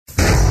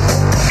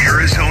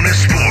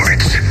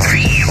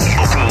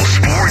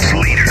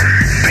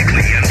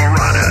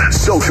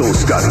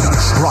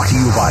Studies. Brought to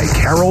you by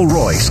Carol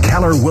Royce,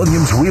 Keller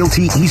Williams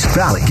Realty East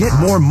Valley. Get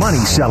more money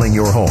selling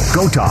your home.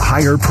 Go to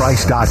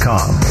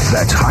higherprice.com.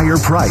 That's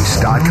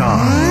higherprice.com.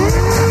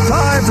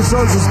 Time for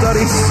social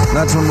studies.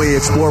 That's when we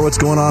explore what's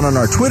going on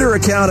our Twitter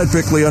account at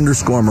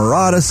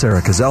Bickley_Marotta.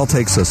 Sarah Cazell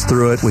takes us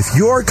through it with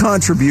your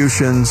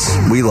contributions.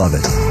 We love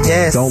it.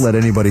 Yes. Don't let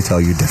anybody tell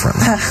you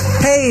differently.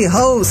 Hey,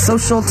 ho,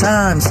 social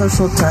time.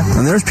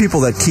 And there's people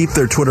that keep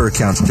their Twitter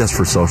accounts just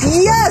for social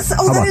studies. Yes.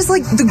 Oh, that is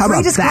like the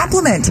greatest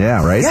compliment.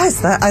 Yeah, right?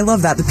 Yes, I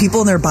love that. The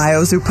people in their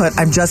bios who put,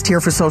 I'm just here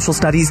for social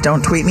studies,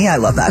 don't tweet me. I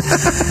love that.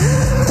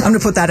 I'm going to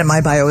put that in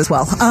my bio as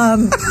well.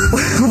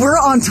 We're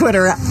on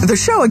Twitter. The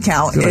show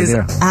account is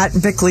at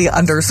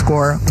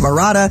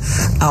Bickley_Marotta.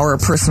 Our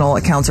personal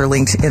accounts are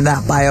linked in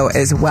that bio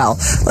as well.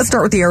 Let's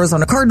start with the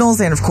Arizona Cardinals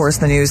and, of course,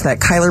 the news that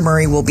Kyler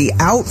Murray will be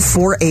out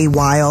for a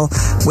while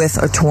with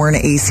a torn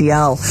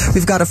ACL.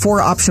 We've got a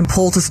 4-option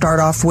poll to start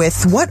off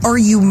with. What are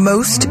you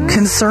most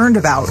concerned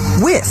about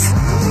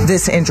with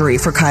this injury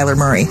for Kyler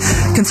Murray?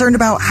 Concerned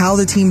about how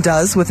the team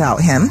does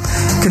without him.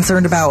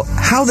 Concerned about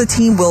how the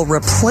team will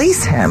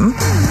replace him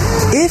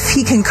if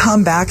he can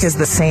come back as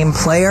the same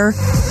player,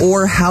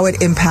 or how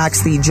it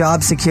impacts the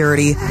job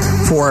security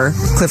for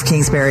Cliff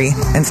Kingsbury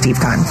and Steve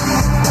Keim.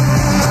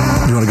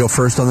 You want to go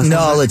first on this? No,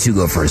 I'll let you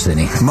go first,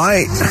 Vinny.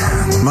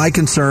 My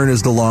concern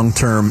is the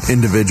long-term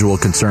individual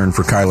concern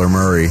for Kyler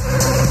Murray.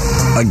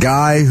 A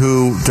guy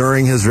who,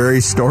 during his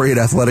very storied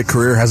athletic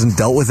career, hasn't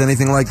dealt with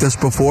anything like this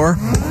before.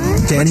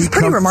 Which is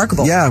pretty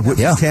remarkable. Yeah.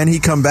 Can he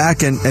come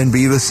back and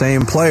be the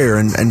same player?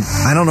 And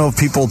I don't know if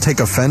people take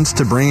offense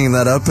to bringing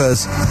that up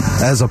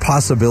as a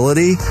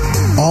possibility.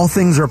 All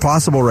things are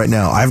possible right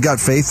now. I've got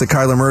faith that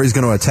Kyler Murray's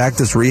going to attack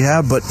this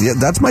rehab, but yeah,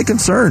 that's my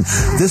concern.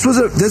 This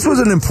was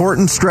an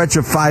important stretch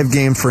of 5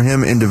 games for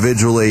him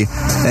individually,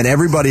 and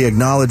everybody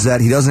acknowledged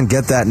that. He doesn't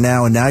get that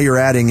now, and now you're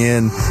adding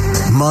in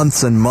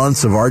months and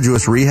months of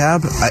arduous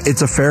rehab.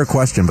 It's a fair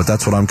question, but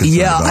that's what I'm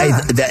concerned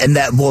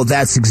about.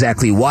 That's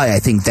exactly why I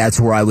think that's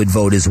where I would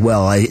vote as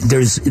well.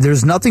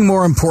 There's nothing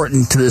more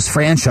important to this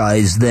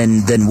franchise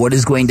than what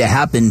is going to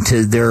happen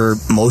to their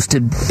most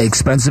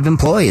expensive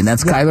employee, and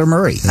that's Kyler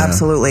Murray. Yeah.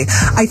 Absolutely.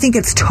 I think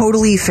it's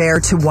totally fair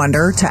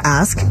to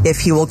ask if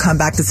he will come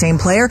back the same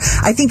player.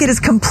 I think it is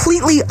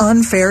completely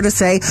unfair to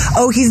say,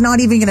 oh, he's not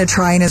even going to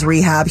try in his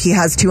rehab. He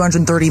has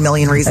 230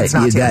 million reasons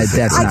not to.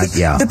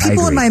 The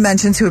people in my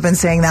mentions who have been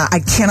saying that, I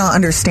cannot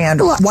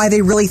understand why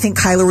they really think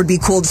Kyler would be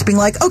cool just being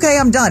like, okay,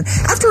 I'm done.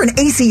 After an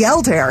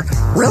ACL tear.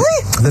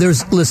 Really?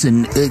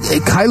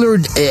 Kyler,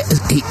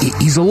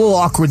 he's a little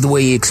awkward the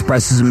way he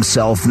expresses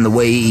himself and the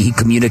way he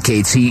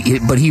communicates,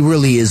 but he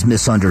really is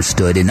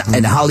misunderstood.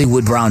 And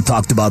Hollywood Brown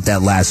talked about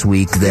that last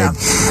week,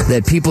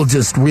 that people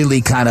just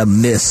really kind of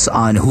miss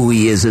on who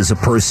he is as a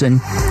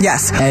person.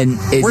 Yes. And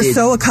we're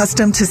so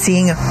accustomed to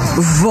seeing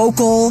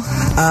vocal,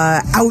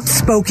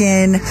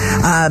 outspoken,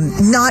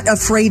 not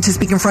afraid to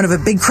speak in front of a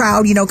big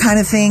crowd, kind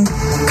of thing,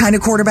 kind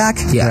of quarterback.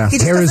 Yeah.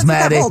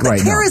 Charismatic.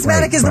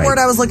 Charismatic is the word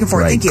I was looking for.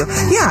 Right. Thank you.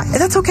 Yeah,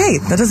 that's okay.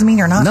 That doesn't mean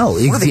you're not. No,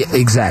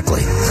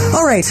 exactly.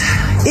 All right.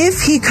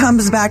 If he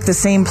comes back the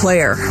same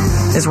player,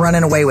 is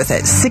running away with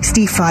it.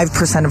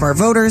 65% of our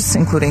voters,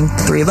 including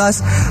 3 of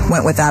us,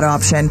 went with that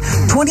option.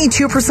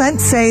 22%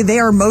 say they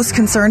are most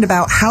concerned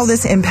about how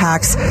this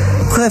impacts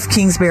Cliff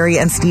Kingsbury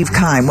and Steve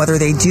Keim, whether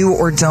they do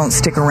or don't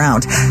stick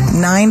around.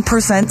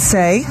 9%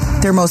 say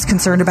they're most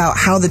concerned about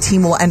how the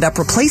team will end up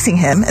replacing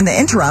him in the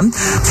interim.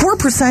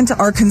 4%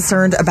 are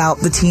concerned about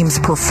the team's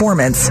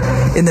performance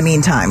in the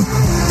meantime.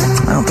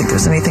 I don't think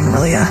there's anything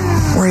really to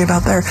worry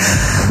about there.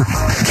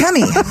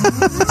 Kemi,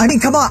 I mean,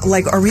 come on,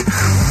 I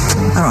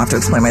don't have to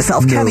explain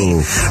myself. No.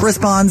 Kemi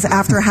responds,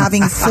 after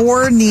having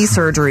 4 knee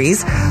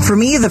surgeries, for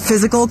me, the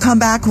physical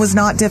comeback was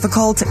not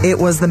difficult. It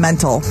was the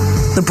mental.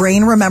 The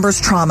brain remembers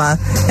trauma,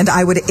 and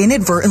I would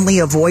inadvertently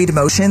avoid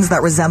emotions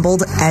that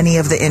resembled any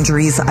of the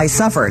injuries I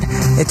suffered.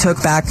 It took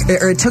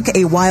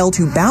a while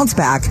to bounce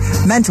back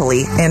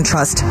mentally and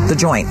trust the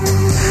joint.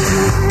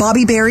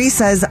 Bobby Berry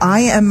says,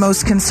 I am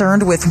most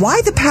concerned with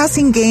why the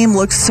passing game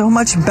looks so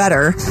much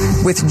better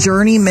with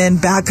journeyman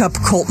backup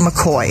Colt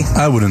McCoy.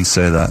 I wouldn't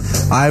say that.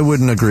 I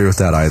wouldn't agree with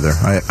that either.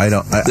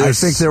 I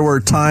think there were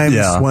times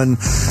when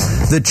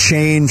the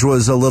change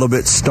was a little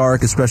bit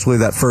stark, especially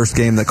that first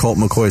game that Colt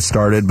McCoy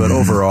started, but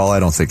overall, I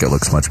don't think it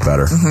looks much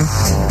better.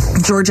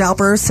 Mm-hmm. George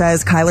Alper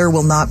says Kyler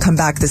will not come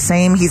back the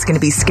same. He's going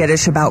to be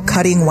skittish about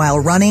cutting while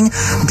running.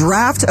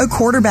 Draft a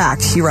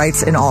quarterback, he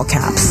writes in all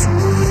caps.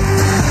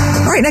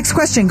 All right, next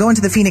question, going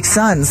to the Phoenix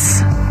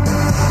Suns.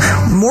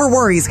 More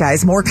worries,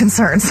 guys, more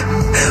concerns.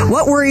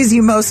 What worries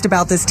you most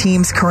about this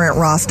team's current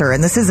roster?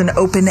 And this is an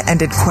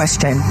open-ended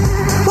question.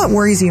 What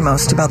worries you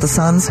most about the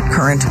Suns'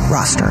 current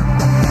roster?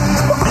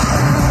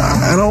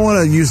 I don't want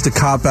to use the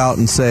cop-out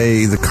and say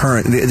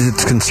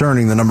it's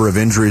concerning the number of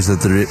injuries that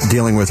they're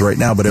dealing with right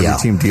now, but every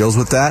team deals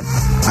with that.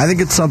 I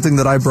think it's something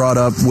that I brought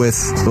up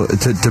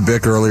to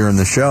Bick earlier in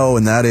the show,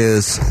 and that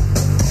is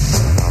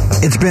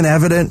It's been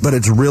evident, but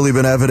it's really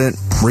been evident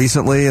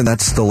recently, and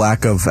that's the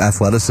lack of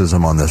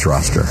athleticism on this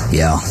roster.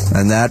 Yeah.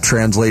 And that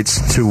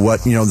translates to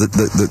what,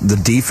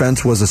 the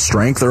defense was a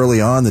strength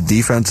early on. The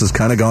defense has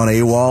kind of gone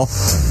AWOL.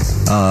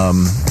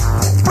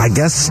 I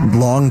guess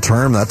long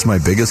term, that's my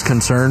biggest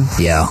concern.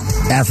 Yeah.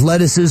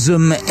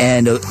 Athleticism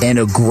and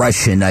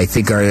aggression, I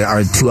think,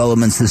 are two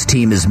elements this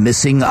team is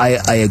missing. I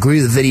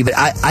agree with Vinny, but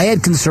I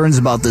had concerns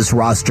about this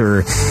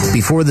roster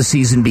before the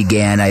season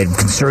began. I had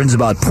concerns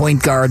about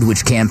point guard,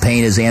 which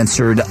Campaign has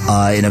answered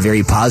in a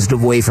very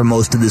positive way for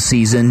most of the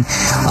season.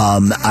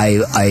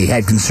 I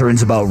had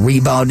concerns about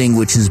rebounding,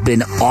 which has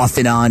been off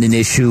and on an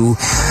issue.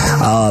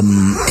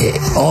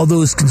 All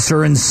those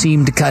concerns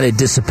seemed to kind of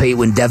dissipate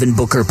when Devin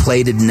Booker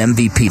played at an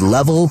MVP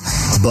level,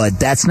 but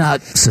that's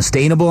not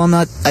sustainable.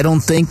 I don't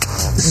think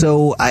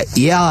so.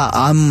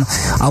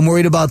 I'm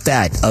worried about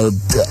that.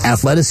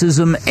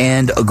 Athleticism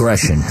and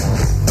aggression.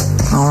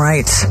 All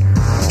right.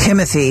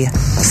 Timothy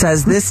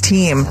says this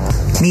team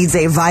needs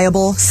a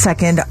viable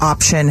second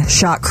option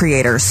shot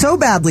creator so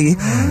badly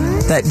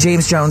that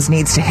James Jones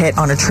needs to hit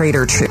on a trade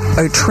or two.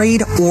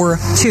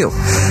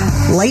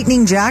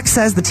 Lightning Jack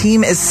says the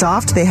team is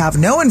soft. They have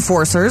no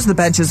enforcers. The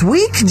bench is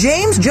weak.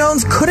 James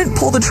Jones couldn't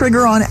pull the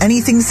trigger on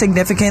anything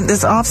significant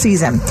this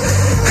offseason.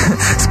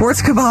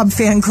 Sports Kebab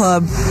Fan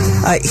Club,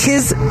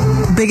 his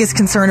biggest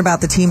concern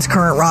about the team's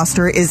current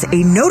roster is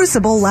a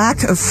noticeable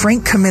lack of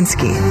Frank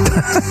Kaminsky.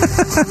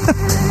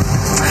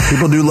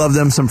 People do love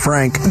them some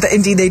Frank.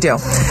 Indeed they do.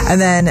 And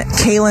then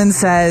Kalen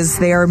says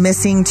they are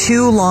missing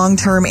two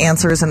long-term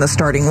answers in the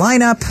starting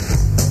lineup.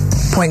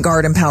 Point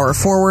guard and power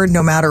forward.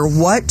 No matter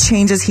what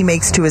changes he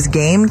makes to his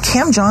game,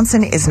 Cam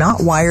Johnson is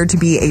not wired to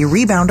be a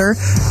rebounder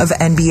of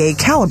NBA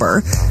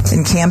caliber,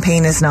 and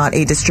Campaign is not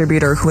a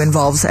distributor who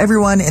involves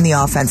everyone in the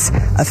offense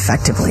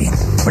effectively.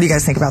 What do you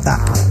guys think about that?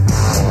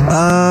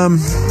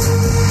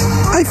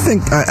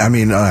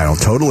 I don't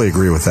totally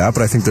agree with that,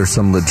 but I think there's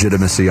some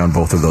legitimacy on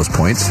both of those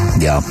points.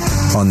 Yeah.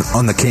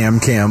 On the Cam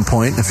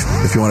point,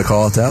 if you want to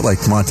call it that,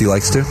 like Monty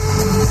likes to.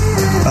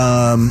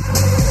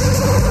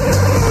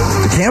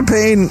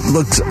 Campaign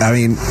looked, and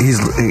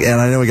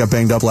I know he got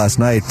banged up last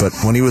night, but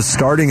when he was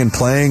starting and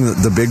playing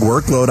the big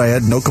workload, I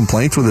had no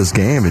complaints with his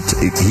game.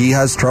 He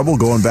has trouble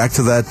going back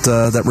to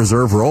that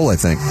reserve role, I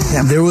think.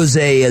 Yeah. There was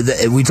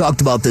we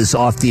talked about this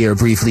off the air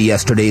briefly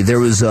yesterday. There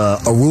was a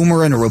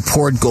rumor and a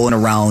report going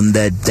around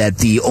that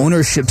the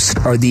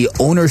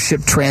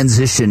ownership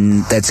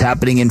transition that's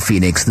happening in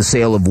Phoenix, the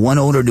sale of one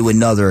owner to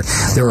another,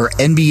 there are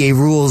NBA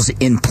rules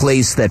in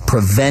place that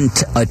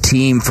prevent a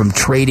team from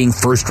trading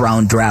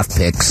first-round draft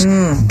picks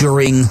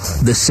during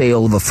the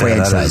sale of a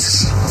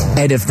franchise.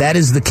 And if that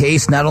is the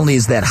case, not only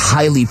is that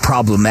highly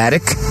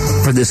problematic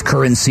for this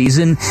current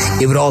season,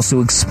 it would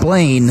also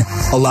explain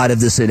a lot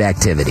of this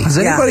inactivity. Has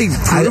anybody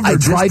I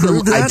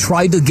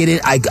tried to get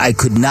it. I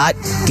could not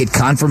get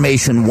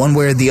confirmation one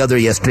way or the other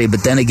yesterday,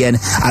 but then again,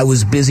 I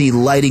was busy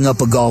lighting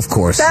up a golf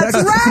course.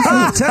 That's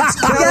right! Text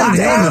Kellen.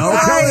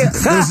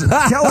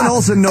 Kellen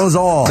Olson knows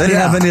all. They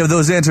didn't have any of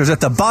those answers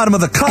at the bottom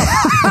of the cup.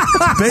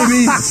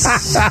 Baby.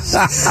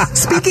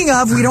 Speaking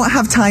of, we don't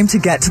have time to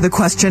get to the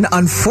question.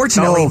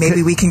 Unfortunately,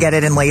 maybe we can get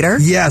it in later.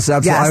 Yes,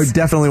 absolutely. Yes. I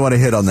definitely want to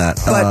hit on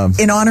that. But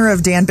in honor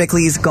of Dan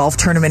Bickley's golf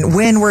tournament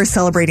win, we're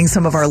celebrating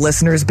some of our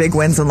listeners' big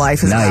wins in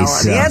life as well.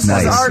 The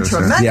answers are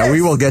tremendous. Yeah,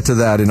 we will get to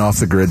that in Off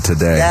the Grid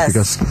today. Yes.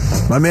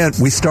 Because, my man,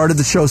 we started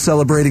the show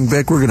celebrating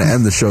Bick. We're going to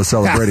end the show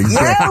celebrating Bick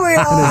and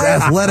his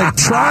athletic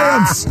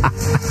triumphs.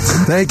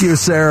 Thank you,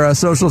 Sarah.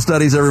 Social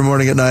Studies every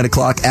morning at 9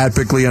 o'clock at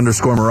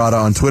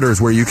Bickley_Marotta on Twitter is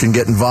where you can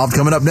get involved.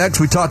 Coming up next,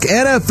 we talk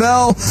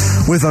NFL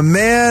with a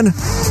man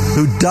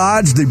who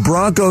dodged the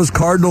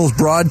Broncos-Cardinals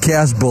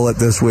broadcast bullet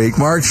this week.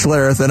 Mark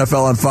Schlereth,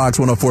 NFL on Fox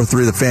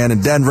 104.3 The Fan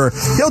in Denver.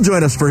 He'll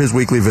join us for his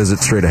weekly visit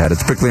straight ahead.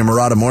 It's Bickley and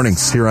Marotta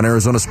mornings here on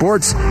Arizona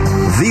Sports,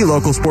 the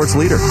local sports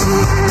leader.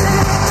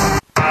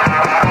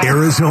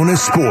 Arizona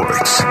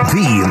Sports,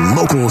 the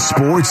local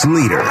sports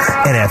leader.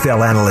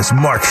 NFL analyst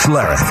Mark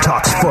Schlereth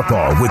talks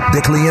football with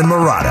Bickley and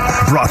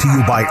Marotta. Brought to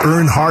you by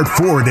Earnhardt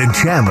Ford and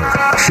Chandler.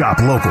 Shop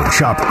local.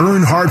 Shop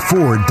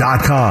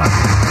EarnhardtFord.com.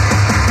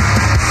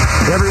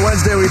 Every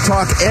Wednesday we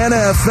talk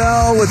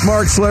NFL with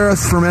Mark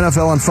Schlereth from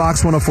NFL on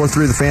Fox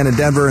 104.3 The Fan in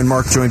Denver. And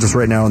Mark joins us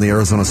right now on the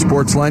Arizona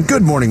Sports Line.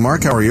 Good morning,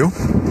 Mark. How are you?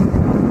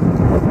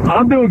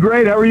 I'm doing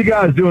great. How are you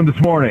guys doing this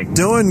morning?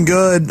 Doing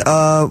good.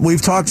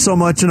 We've talked so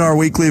much in our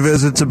weekly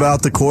visits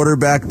about the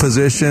quarterback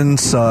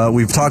positions.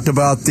 We've talked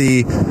about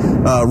the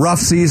rough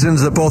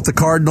seasons that both the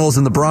Cardinals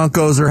and the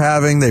Broncos are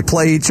having. They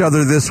play each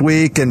other this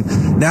week,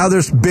 and now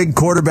there's big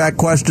quarterback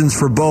questions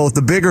for both.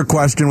 The bigger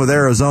question with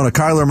Arizona,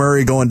 Kyler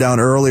Murray going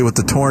down early with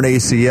the torn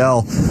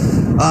ACL.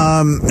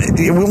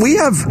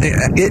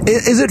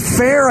 Is it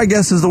fair, I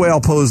guess is the way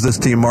I'll pose this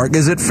to you, Mark,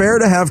 is it fair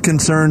to have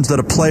concerns that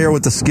a player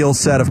with the skill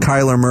set of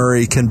Kyler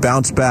Murray can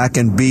bounce back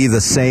and be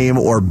the same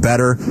or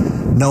better,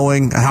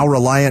 knowing how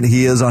reliant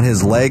he is on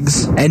his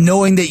legs? And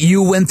knowing that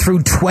you went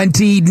through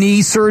 20 knee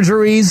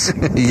surgeries?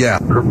 Yeah.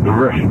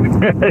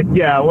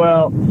 Yeah,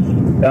 well,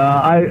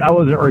 I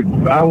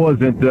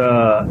wasn't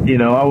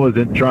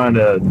trying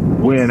to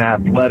win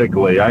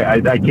athletically.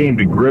 I came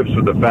to grips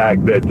with the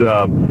fact that,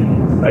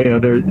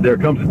 there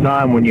comes a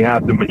time when you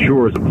have to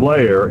mature as a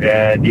player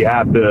and you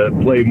have to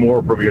play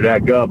more from your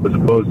neck up as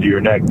opposed to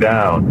your neck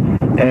down.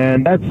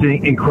 And that's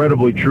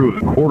incredibly true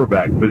of the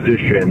quarterback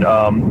position.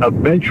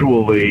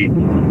 Eventually,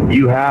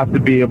 you have to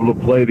be able to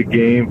play the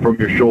game from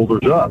your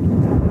shoulders up.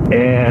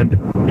 And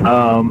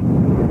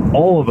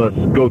all of us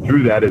go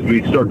through that as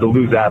we start to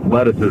lose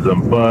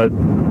athleticism. But,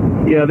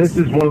 this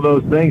is one of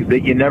those things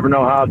that you never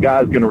know how a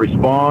guy's going to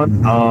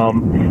respond,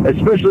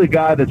 especially a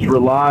guy that's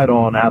relied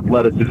on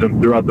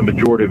athleticism throughout the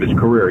majority of his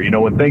career.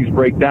 When things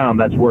break down,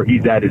 that's where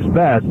he's at his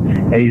best,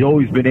 and he's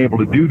always been able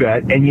to do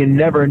that, and you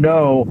never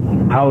know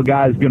how a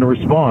guy's going to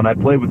respond. I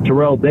played with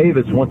Terrell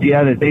Davis once he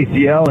had his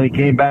ACL, and he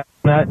came back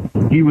from that.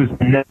 He was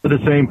never the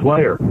same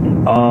player.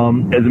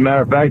 As a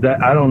matter of fact,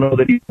 I don't know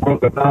that he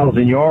broke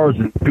 1,000 yards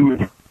in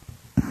 2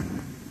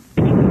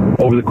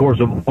 over the course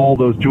of all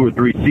those 2 or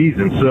 3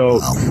 seasons. So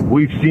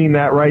we've seen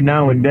that right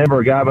now in Denver,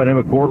 a guy by the name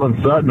of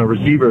Cortland Sutton, a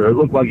receiver. It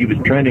looked like he was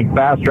trending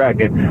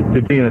fast-tracking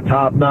to being a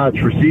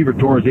top-notch receiver,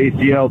 tore his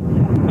ACL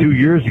 2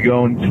 years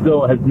ago and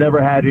still has never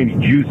had any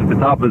juice at the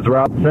top of his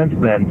route since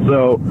then.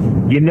 So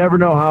you never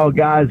know how a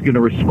guy's going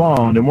to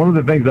respond. And one of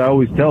the things I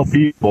always tell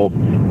people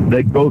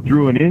that go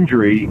through an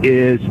injury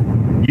is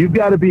you've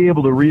got to be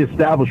able to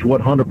reestablish what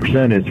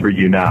 100% is for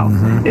you now.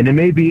 Mm-hmm. And it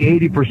may be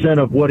 80%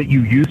 of what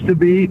you used to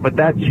be, but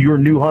that's your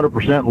new 100%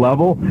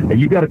 level,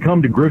 and you've got to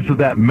come to grips with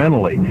that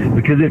mentally.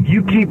 Because if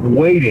you keep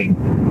waiting,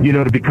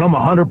 to become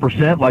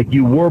 100% like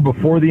you were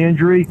before the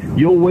injury,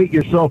 you'll wait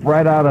yourself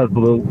right out of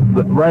the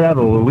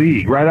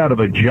league, right out of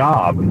a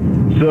job.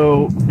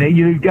 So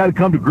you've got to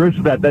come to grips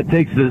with that. That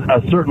takes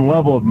a certain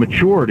level of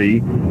maturity.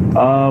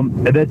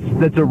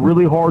 That's a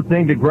really hard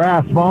thing to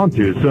grasp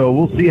onto. So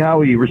we'll see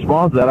how he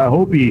responds to that. I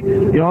hope he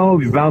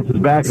bounces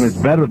back and is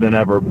better than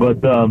ever.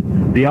 But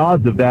the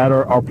odds of that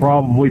are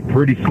probably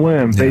pretty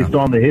slim based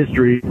on the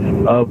history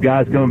of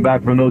guys coming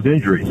back from those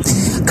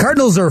injuries.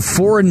 Cardinals are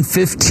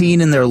 4-15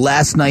 in their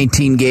last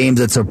 19 games.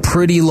 That's a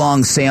pretty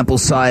long sample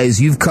size.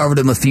 You've covered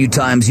them a few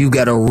times. You've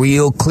got a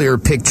real clear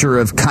picture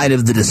of kind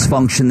of the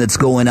dysfunction that's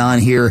going on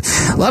here.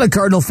 A lot of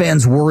Cardinal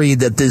fans worry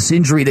that this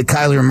injury to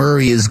Kyler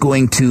Murray is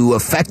going to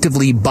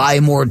effectively buy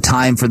more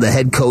time for the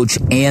head coach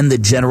and the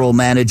general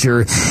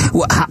manager.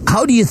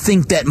 How do you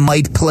think that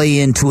might play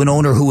into an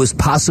owner who is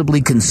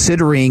possibly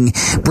considering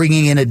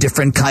bringing in a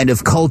different kind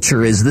of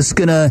culture? Is this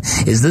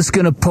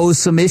gonna pose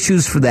some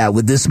issues for that?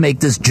 Would this make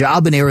this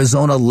job in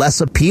Arizona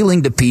less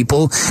appealing to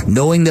people,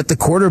 knowing that the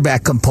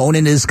quarterback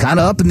component is kind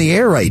of up in the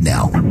air right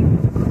now?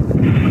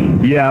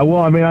 Yeah,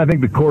 well, I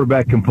think the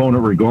quarterback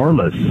component,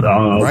 regardless,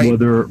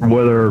 whether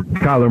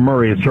Kyler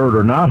Murray is hurt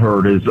or not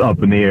hurt, is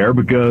up in the air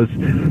because,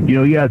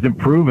 he hasn't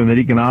proven that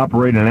he can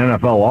operate an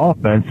NFL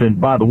offense. And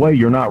by the way,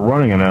 you're not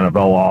running an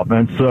NFL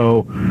offense.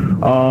 So,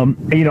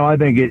 I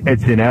think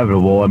it's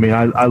inevitable.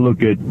 I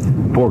look at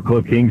poor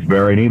Cliff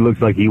Kingsbury, and he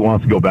looks like he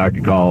wants to go back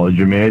to college.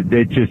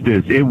 It just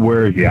is. It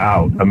wears you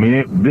out.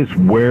 This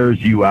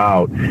wears you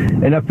out.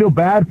 And I feel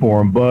bad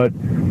for him, but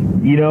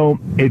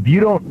if you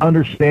don't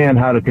understand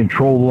how to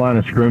control the line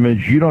of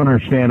scrimmage, you don't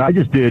understand. I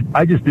just did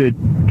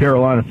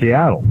Carolina,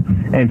 Seattle,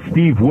 and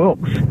Steve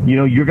Wilkes,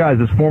 your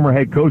guys' former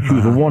head coach, who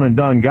was a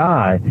one-and-done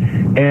guy,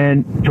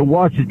 and to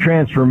watch the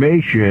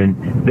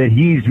transformation that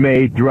he's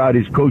made throughout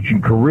his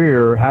coaching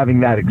career, having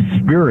that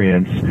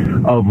experience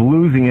of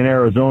losing in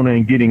Arizona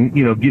and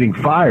getting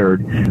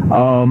fired,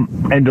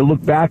 and to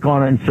look back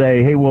on it and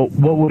say, hey, well,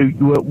 what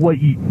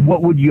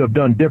would you have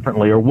done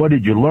differently, or what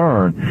did you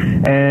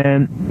learn?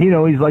 And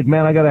he's like,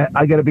 man,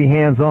 I gotta be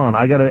hands-on.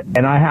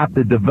 And I have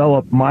to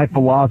develop my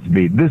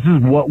philosophy. This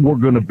is what we're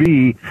going to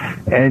be,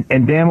 and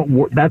damn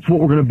it, that's what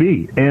we're going to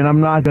be. And I'm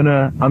not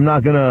gonna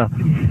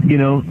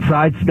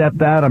sidestep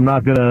that. I'm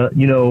not gonna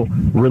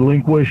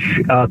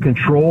relinquish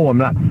control. I'm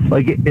not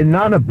and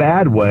not in a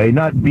bad way,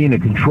 not being a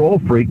control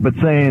freak, but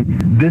saying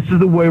this is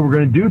the way we're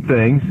going to do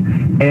things.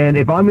 And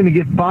if I'm going to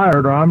get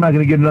fired or I'm not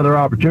going to get another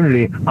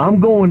opportunity, I'm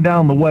going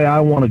down the way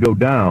I want to go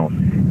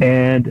down.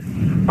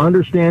 And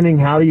understanding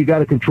how you got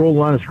to control the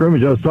line of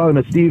scrimmage. I was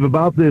talking to Steve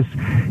about this.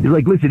 He's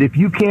like, listen, if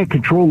you can't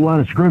control the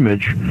line of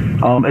scrimmage,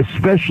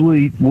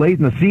 especially late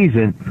in the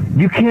season,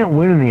 you can't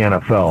win in the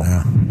NFL.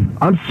 Yeah.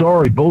 I'm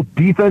sorry, both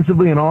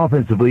defensively and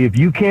offensively, if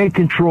you can't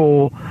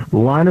control the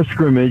line of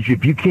scrimmage,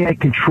 if you can't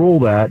control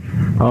that,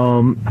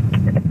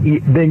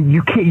 then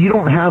you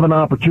don't have an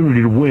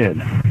opportunity to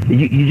win.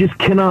 You just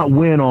cannot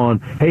win on,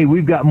 hey,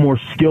 we've got more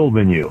skill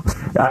than you.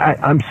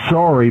 I'm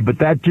sorry, but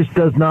that just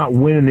does not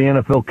win in the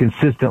NFL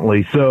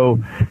consistently. So,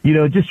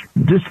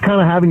 just kind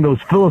of having those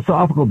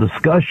philosophical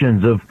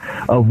discussions of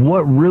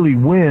what really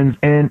wins.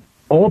 And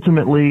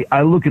ultimately,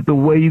 I look at the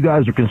way you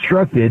guys are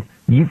constructed.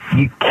 You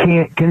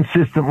can't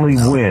consistently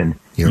win.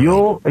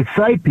 You'll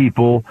excite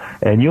people,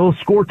 and you'll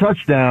score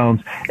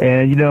touchdowns,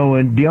 and,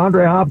 and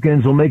DeAndre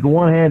Hopkins will make a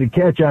one-handed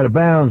catch out of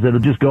bounds that'll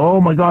just go,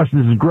 oh, my gosh,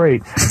 this is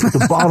great. But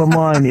the bottom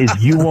line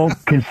is you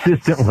won't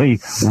consistently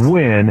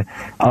win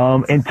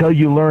until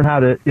you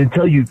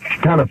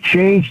kind of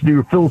change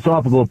your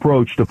philosophical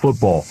approach to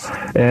football.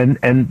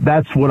 And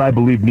that's what I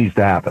believe needs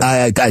to happen.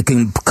 I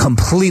can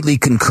completely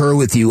concur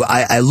with you.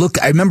 I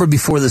remember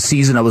before the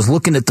season, I was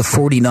looking at the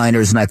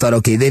 49ers, and I thought,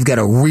 okay, they've got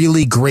a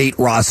really great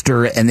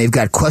roster, and they've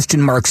got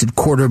question marks at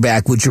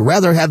quarterback. Would you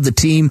rather have the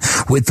team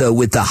with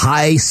the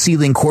high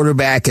ceiling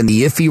quarterback and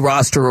the iffy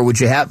roster, or would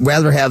you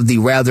rather have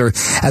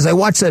as I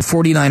watch that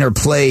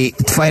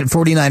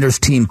 49ers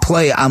team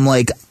play, I'm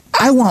like,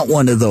 I want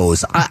one of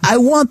those. I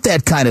want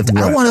that kind of,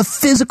 I want a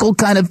physical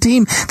kind of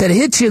team that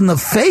hits you in the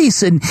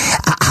face. And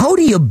how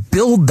do you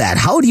build that?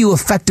 How do you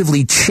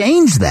effectively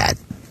change that?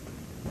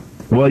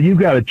 Well, you've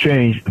got to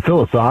change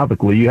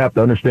philosophically. You have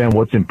to understand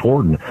what's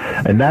important.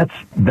 And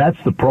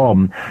that's the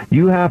problem.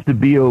 You have to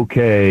be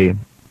okay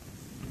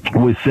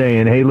with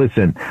saying, hey,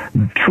 listen,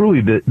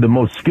 truly the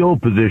most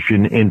skilled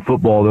position in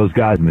football, those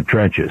guys in the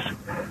trenches.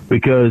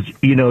 Because,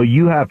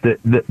 you have to,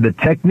 the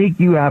technique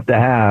you have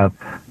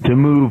to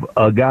move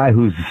a guy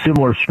who's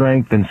similar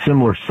strength and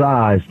similar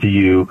size to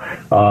you,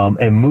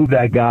 and move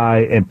that guy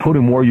and put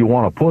him where you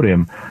want to put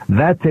him,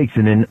 that takes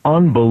an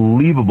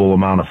unbelievable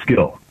amount of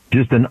skill.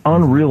 Just an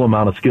unreal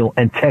amount of skill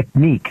and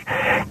technique.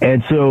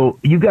 And so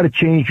you've got to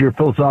change your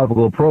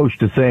philosophical approach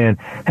to saying,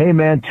 hey,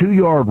 man,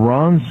 2-yard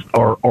runs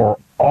are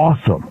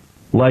awesome.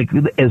 Like,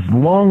 as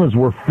long as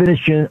we're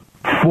finishing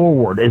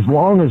forward, as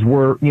long as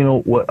we're,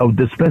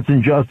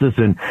 dispensing justice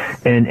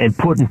and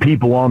putting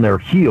people on their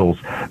heels,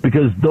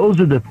 because those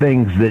are the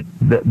things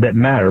that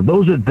matter.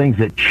 Those are the things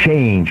that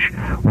change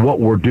what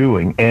we're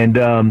doing.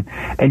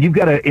 And you've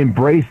got to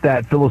embrace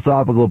that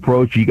philosophical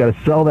approach. You got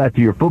to sell that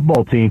to your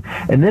football team.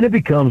 And then it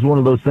becomes one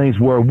of those things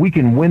where we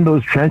can win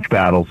those trench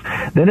battles.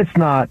 Then it's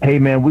not, hey,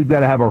 man, we've got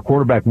to have our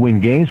quarterback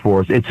win games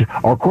for us. It's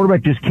our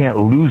quarterback just can't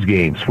lose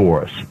games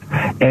for us.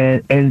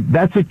 And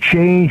that's a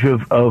change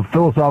of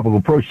philosophical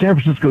approach. San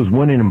Francisco's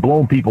winning and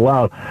blowing people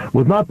out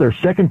with not their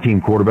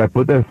second-team quarterback,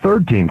 but their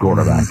third-team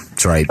quarterback.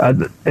 That's right.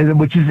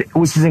 Which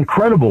is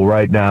incredible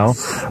right now.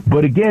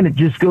 But again, it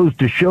just goes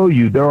to show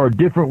you there are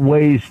different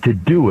ways to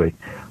do it.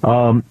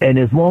 And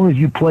as long as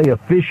you play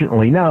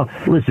efficiently. Now,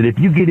 listen, if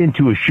you get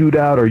into a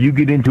shootout or you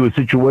get into a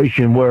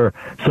situation where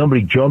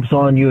somebody jumps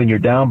on you and you're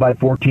down by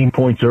 14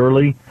 points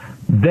early,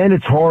 then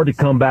it's hard to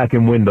come back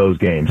and win those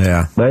games.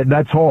 Yeah.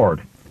 That's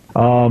hard.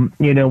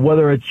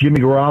 Whether it's Jimmy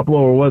Garoppolo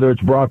or whether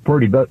it's Brock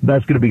Purdy, that's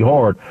going to be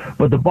hard.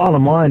 But the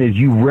bottom line is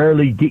you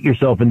rarely get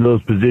yourself into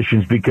those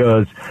positions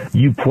because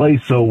you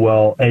play so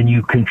well and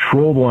you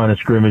control the line of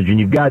scrimmage and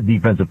you've got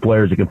defensive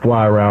players that can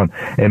fly around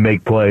and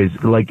make plays.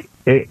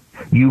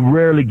 You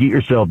rarely get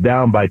yourself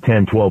down by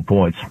 10, 12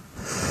 points.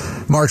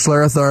 Mark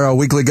Schlereth, our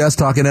weekly guest,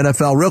 talking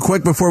NFL. Real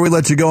quick before we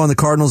let you go on the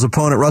Cardinals'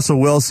 opponent, Russell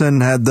Wilson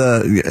had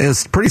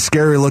it's pretty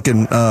scary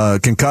looking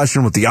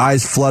concussion with the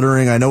eyes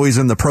fluttering. I know he's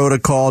in the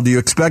protocol. Do you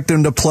expect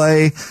him to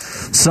play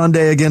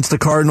Sunday against the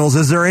Cardinals?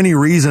 Is there any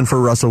reason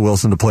for Russell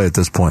Wilson to play at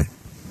this point?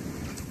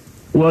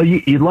 Well,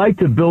 you'd like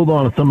to build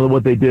on some of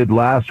what they did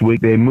last week.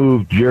 They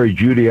moved Jerry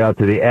Jeudy out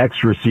to the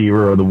X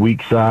receiver or the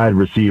weak side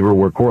receiver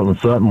where Cortland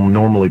Sutton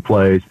normally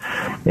plays.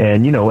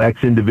 And,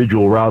 X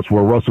individual routes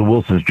where Russell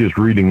Wilson's just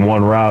reading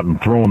one route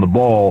and throwing the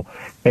ball.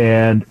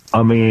 And,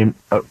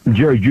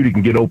 Jerry Jeudy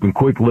can get open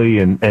quickly,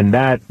 and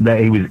that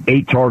he was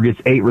 8 targets,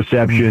 8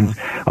 receptions,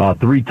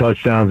 3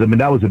 touchdowns. I mean,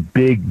 that was a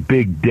big,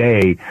 big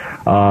day.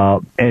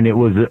 And it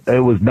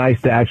was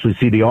nice to actually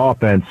see the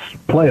offense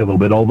play a little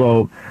bit,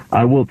 although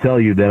I will tell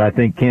you that I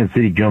think Kansas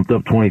City jumped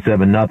up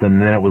 27-0,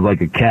 and then it was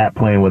like a cat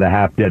playing with a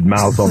half-dead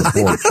mouse on the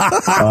porch.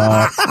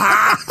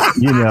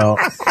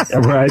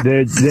 Right?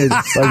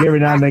 Like every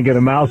now and then,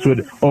 a mouse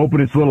would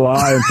open its little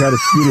eye and try to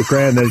scoot a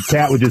crayon, and the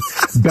cat would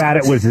just bat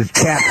it with his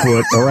cat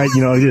foot, all right?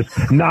 Just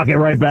knock it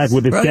right back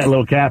with his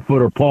little cat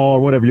foot or paw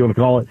or whatever you want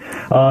to call it.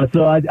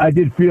 So I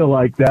did feel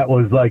like that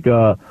was like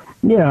it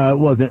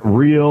wasn't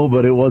real,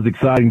 but it was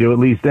exciting to at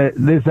least. This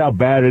is how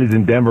bad it is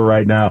in Denver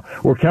right now.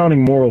 We're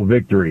counting moral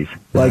victories.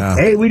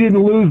 Hey, we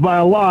didn't lose by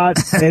a lot,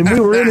 and we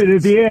were in it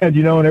at the end,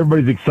 and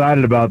everybody's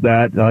excited about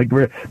that.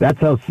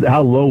 That's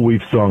how low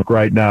we've sunk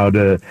right now.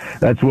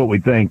 That's what we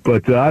think.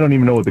 But I don't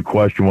even know what the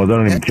question was. I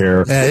don't even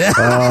care.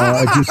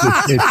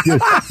 It's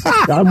just,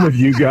 I'm with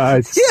you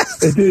guys.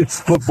 This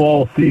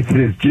football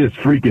season is just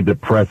freaking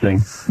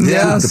depressing.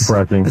 Yeah, it's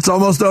depressing. It's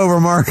almost over,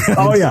 Mark.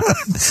 Oh yeah,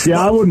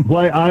 yeah. I wouldn't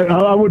play.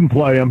 I wouldn't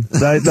play him.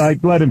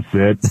 Let him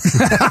sit.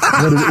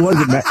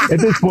 At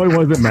this point,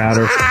 what does it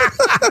matter?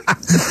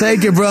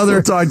 Thank you,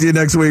 brother. We'll talk to you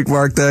next week,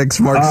 Mark. Thanks.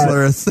 Mark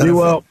Schlereth. You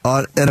will.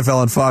 On NFL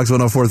on Fox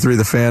 104.3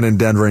 The Fan in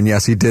Denver. And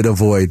yes, he did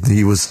avoid.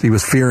 He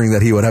was fearing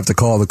that he would have to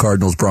call the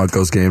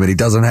Cardinals-Broncos game, and he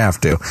doesn't have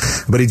to.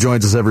 But he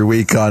joins us every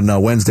week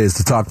on Wednesdays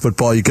to talk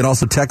football. You can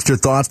also text your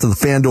thoughts to the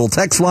FanDuel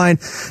text line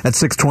at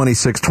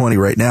 620-620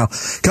 right now.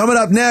 Coming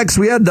up next,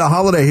 we had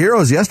Holiday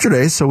Heroes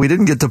yesterday, so we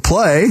didn't get to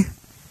play.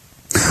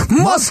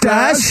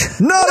 Mustache.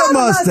 Not a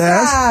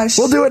mustache. mustache.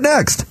 We'll do it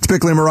next. It's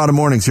Bickley&Marotta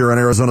Mornings here on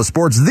Arizona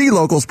Sports, the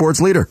local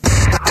sports leader.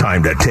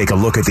 Time to take a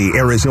look at the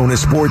Arizona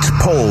Sports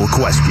Poll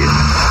Question.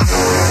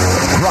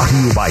 Brought to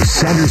you by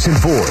Sanderson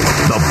Ford.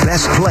 The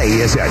best play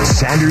is at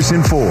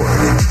Sanderson Ford.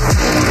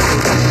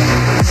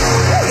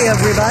 Hey,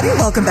 everybody.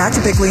 Welcome back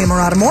to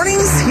Bickley&Marotta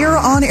Mornings here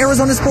on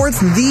Arizona Sports,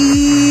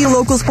 the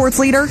local sports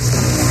leader.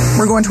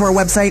 We're going to our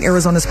website,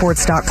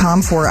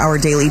 arizonasports.com, for our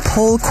daily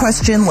poll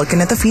question,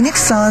 looking at the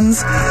Phoenix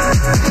Suns.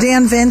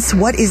 Dan, Vince,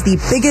 what is the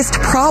biggest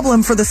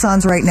problem for the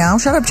Suns right now?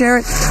 Shut up,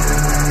 Jarrett.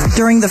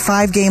 During the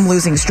 5-game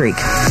losing streak,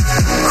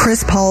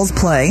 Chris Paul's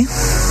play,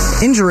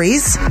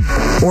 injuries,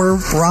 or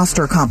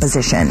roster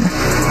composition?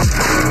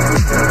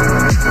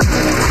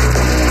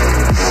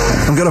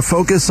 I'm going to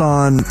focus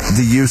on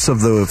the use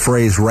of the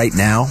phrase right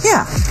now.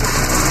 Yeah.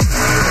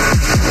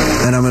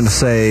 And I'm going to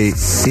say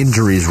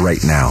injuries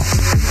right now.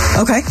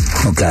 Okay.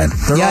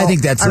 Yeah, I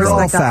think that's I the respect all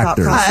that thought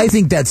factors. process. I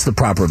think that's the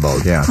proper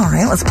vote. Yeah. All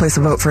right, let's place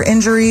a vote for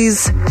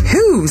injuries.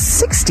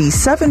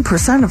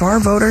 67% of our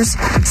voters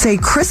say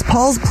Chris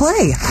Paul's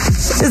play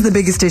is the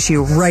biggest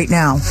issue right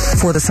now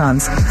for the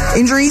Suns.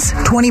 Injuries,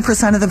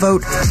 20% of the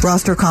vote.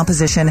 Roster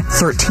composition,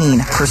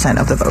 13%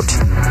 of the vote.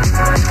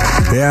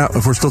 Yeah,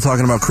 if we're still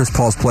talking about Chris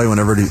Paul's play when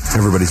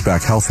everybody's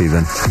back healthy,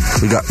 then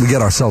we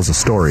get ourselves a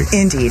story.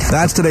 Indeed.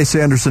 That's today's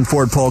Sanderson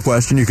Ford poll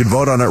question. You can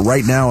vote on it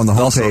right now on the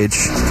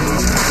homepage.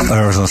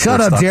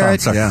 Shut up,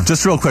 Jarrett. Yeah.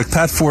 Just real quick,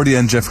 Pat Forty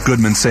and Jeff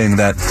Goodman saying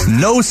that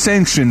no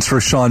sanctions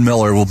for Sean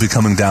Miller will be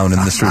coming down in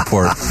this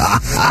report.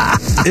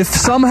 if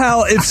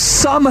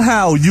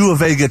somehow U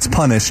of A gets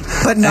punished,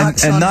 But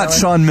not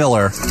Sean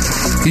Miller.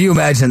 Can you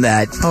imagine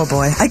that? Oh,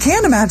 boy. I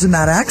can't imagine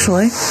that,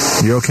 actually.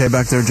 You okay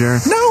back there,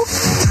 Jared? No.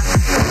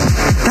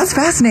 That's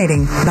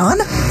fascinating. None?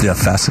 Yeah,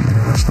 fascinating.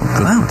 That's not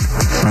good. Wow.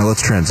 All right,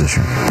 let's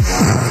transition.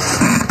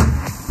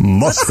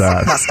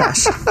 Mustache.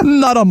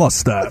 Not a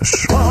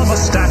mustache. A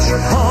mustache, a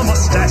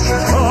mustache,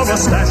 a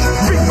mustache,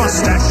 big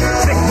mustache,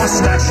 thick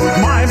mustache,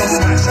 my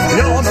mustache,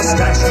 your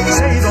mustache.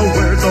 Say the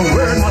word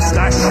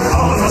mustache,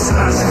 a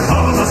mustache, a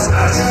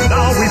mustache.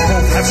 Now we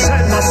both have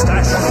said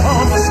mustache,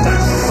 a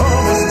mustache, a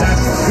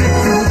mustache. If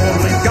you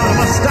only got a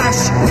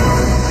mustache.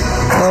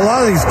 A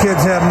lot of these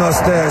kids have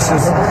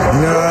mustaches.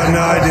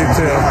 No, I do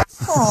too.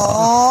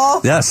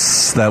 Aww.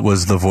 Yes, that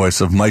was the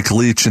voice of Mike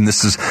Leach, and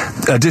this is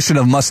edition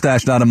of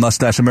Mustache, Not a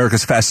Mustache,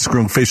 America's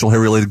fastest-growing facial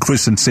hair-related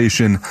quiz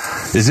sensation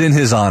is in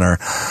his honor.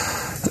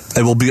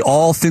 It will be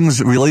all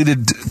things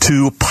related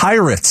to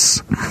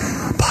pirates.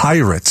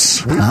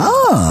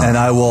 Oh. And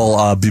I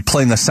will be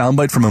playing a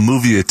soundbite from a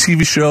movie, a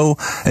TV show,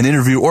 an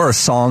interview, or a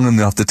song, and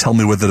you'll have to tell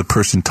me whether the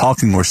person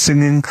talking or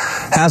singing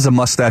has a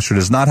mustache or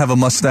does not have a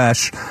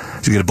mustache.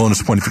 You get a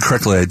bonus point if you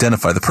correctly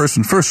identify the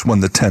person. First one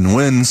to 10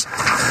 wins.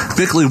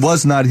 Bickley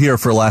was not here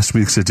for last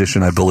week's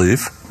edition, I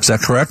believe. Is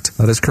that correct?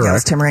 That is Yes,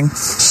 correct. Tim Ring.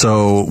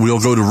 So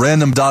we'll go to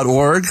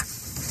random.org.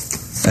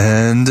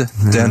 And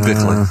Dan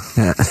Bickley.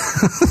 Yeah.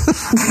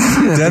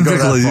 Dan Go Bickley,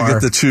 that you far.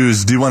 get to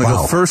choose. Do you want to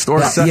go first or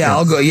second? Yeah,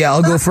 I'll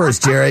go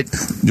first, Jarrett.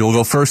 You'll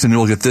go first and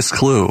you'll get this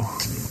clue.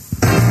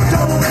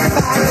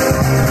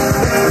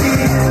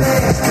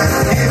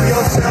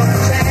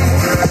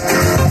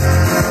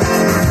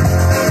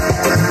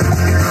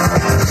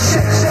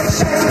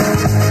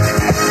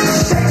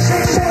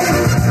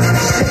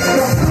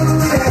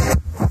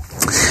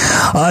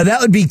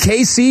 That would be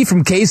KC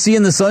from KC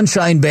and the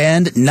Sunshine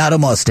Band, Not a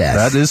Mustache.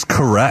 That is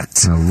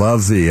correct. I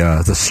love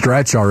the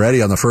stretch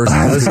already on the first.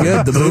 That was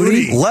good. The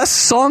booty. Less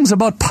songs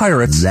about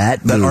pirates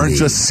That aren't booty.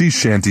 just sea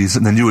shanties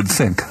than you would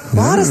think. A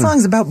lot of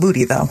songs about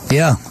booty, though.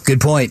 Yeah,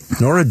 good point.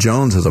 Nora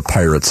Jones has a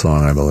pirate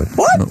song, I believe.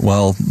 What?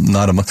 Well,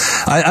 not a.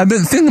 I've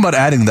been thinking about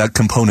adding that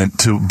component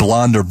to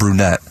blonde or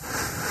brunette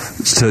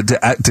to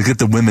get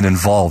the women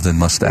involved in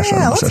mustache.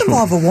 Yeah, on let's mustache.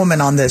 involve a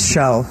woman on this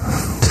show.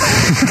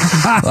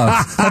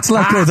 Let's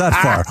not go that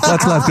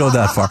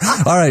far.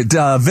 All right,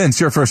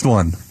 Vince, your first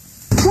one.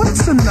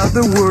 What's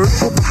another word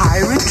for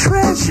pirate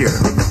treasure?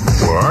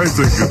 Well, I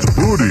think it's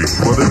booty,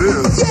 but it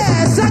is.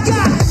 Yes, I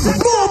got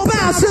more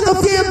bounce in the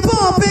damn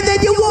bump, and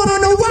then you wanna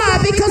know why?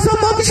 Because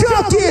I'm up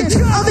chucking.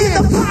 I'm in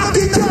the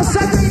pocket just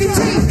like Lady T.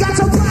 Got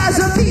some prize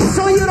of me,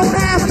 so you don't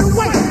have to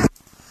wait.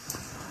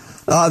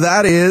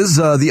 That is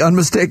the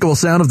unmistakable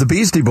sound of the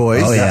Beastie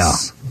Boys. Oh, yeah.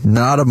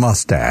 Not a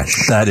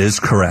mustache. That is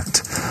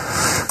correct.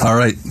 All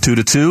right,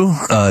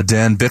 2-2.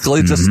 Dan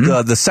Bickley, just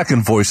the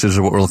second voices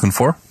are what we're looking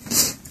for.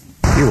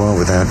 You are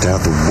without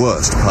doubt the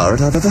worst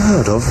pirate I've ever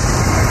heard of.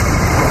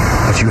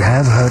 But you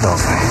have heard of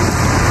me.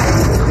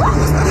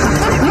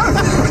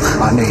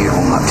 I knew you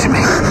all up to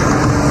me.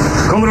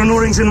 Commodore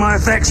Norring's in my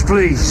effects,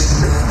 please.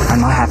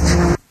 And my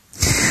hat.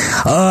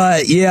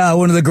 Yeah,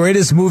 one of the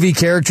greatest movie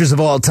characters of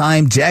all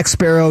time, Jack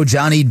Sparrow,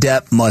 Johnny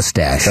Depp,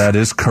 mustache. That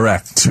is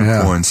correct. 2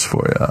 points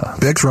for you.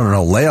 Big's running a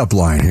layup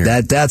line here.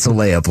 That's a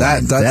layup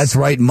line. That's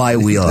right in my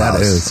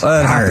wheelhouse. That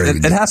is.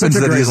 It happens Such a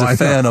that he's great a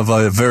fan of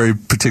a very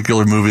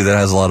particular movie that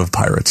has a lot of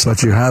pirates.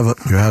 But you have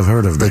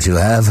heard of me. But you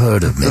have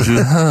heard of me. But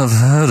you have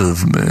heard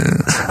of me.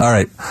 All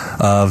right,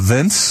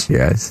 Vince.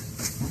 Yes.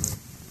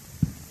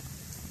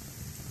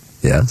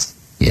 Yes.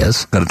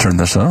 Yes. Got to turn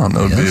this on.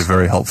 That would be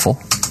very helpful.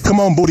 Come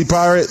on, booty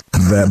pirate.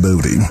 That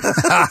booty.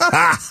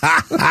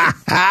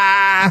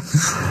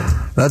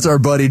 That's our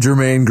buddy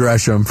Jermaine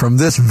Gresham from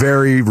this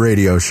very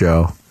radio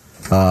show.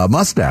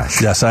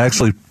 Mustache. Yes, I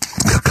actually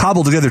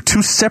cobbled together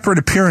 2 separate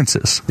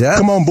appearances. Yeah.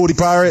 Come on, booty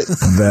pirate.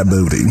 That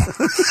booty.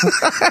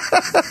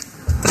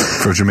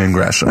 For Jermaine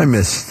Gresham. I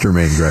miss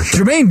Jermaine Gresham.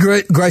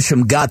 Jermaine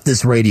Gresham got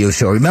this radio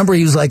show. Remember,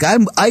 he was like,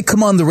 I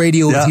come on the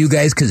radio with you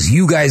guys because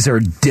you guys are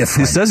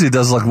different. He says he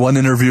does like 1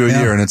 interview a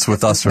year, and it's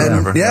with us or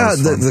whatever. Yeah,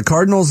 the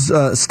Cardinals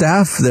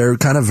staff, they're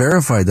kind of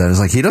verified that. It's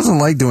like, he doesn't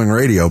like doing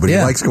radio, but he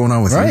likes going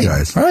on with you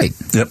guys. Right.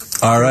 Yep.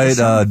 All right,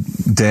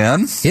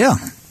 Dan? Yeah.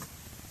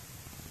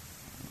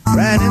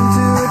 Ran into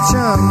a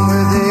chum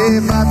with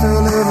a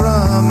bottle of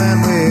rum,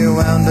 and we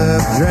wound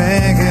up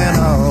drinking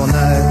all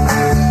night.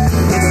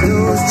 It's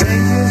those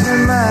changes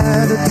in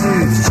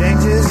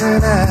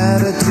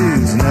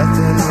attitudes,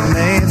 nothing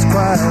remains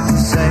quite the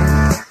same.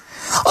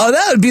 Oh,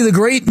 that would be the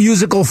great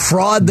musical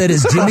fraud that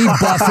is Jimmy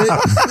Buffett.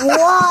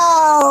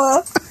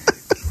 Wow.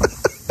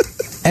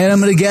 And I'm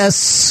going to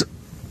guess,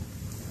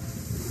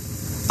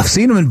 I've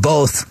seen him in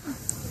both.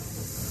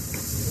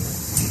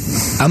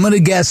 I'm going to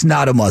guess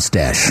not a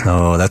mustache.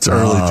 Oh, that's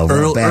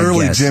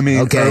early guess. Jimmy.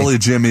 Okay. Early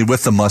Jimmy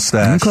with the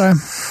mustache. Okay.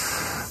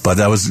 But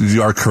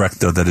you are correct,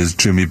 though. That is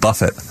Jimmy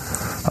Buffett.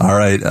 All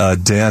right,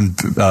 Dan,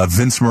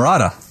 Vince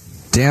Marotta.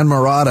 Dan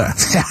Marotta.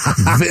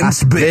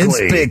 Vince Bickley.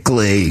 Vince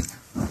Bickley.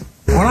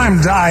 When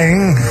I'm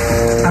dying,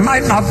 I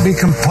might not be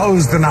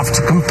composed enough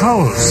to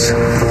compose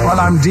while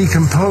I'm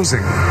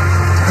decomposing.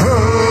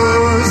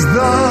 Who's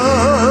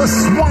the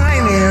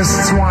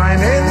swiniest swine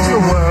in the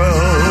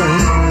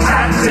world?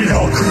 Captain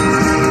Hook.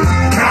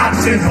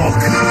 Captain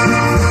Hook.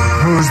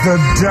 Who's the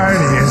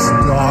dirtiest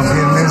dog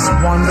in this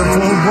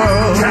wonderful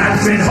world?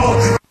 Captain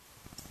Hook.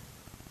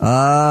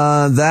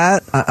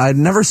 I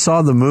never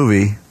saw the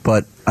movie,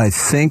 but I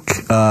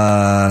think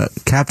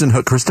Captain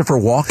Hook, Christopher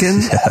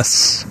Walken?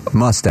 Yes.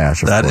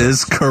 Mustache, That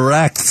is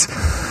correct.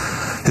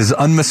 His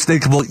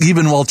unmistakable,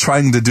 even while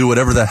trying to do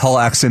whatever the hell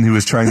accent he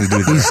was trying to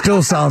do. He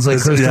still sounds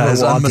like Christopher Walken.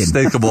 His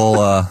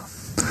unmistakable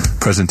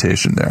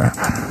presentation there.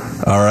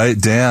 All right,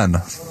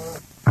 Dan.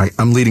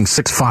 I'm leading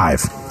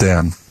 6-5.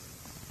 Dan.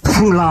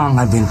 Too long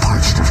I've been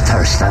parched of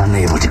thirst,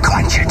 unable to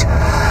quench it.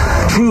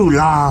 Too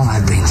long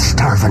I've been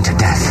starving to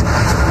death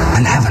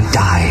and haven't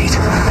died.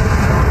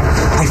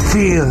 I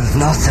feel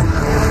nothing.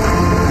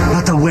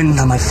 Not the wind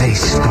on my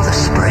face, nor the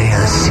spray of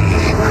the sea.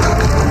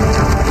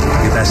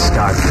 You best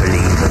start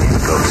believing in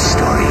ghost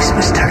stories,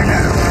 Miss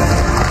Turner.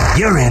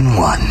 You're in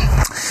one.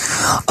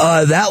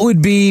 That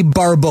would be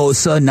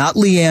Barbosa, not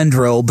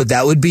Leandro, but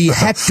that would be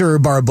Hector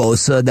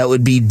Barbosa. That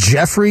would be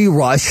Jeffrey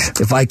Rush,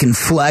 if I can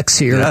flex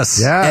here. Yes.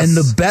 And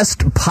the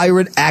best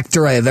pirate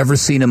actor I have ever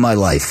seen in my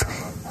life.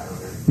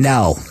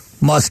 Now,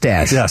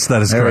 mustache. Yes,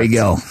 that is there correct.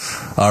 There we go.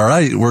 All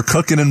right, we're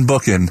cooking and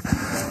booking.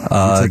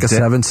 Take a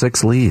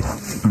 7-6 lead.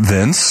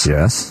 Vince?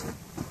 Yes.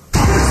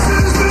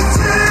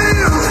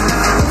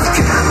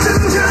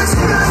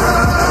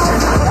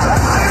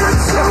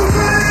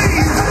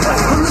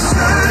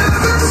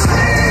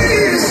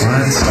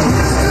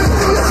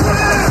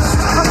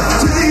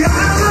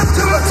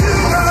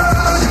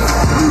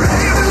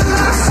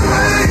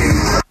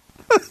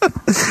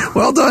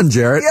 Well done,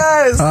 Jarrett.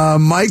 Yes.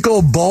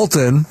 Michael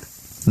Bolton,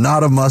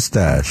 not a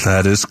mustache.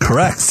 That is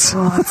correct.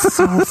 Oh, that's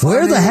so funny.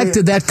 Where the heck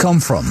did that come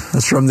from?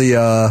 That's from the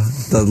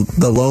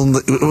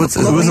Lonely. It was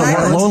a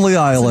Lonely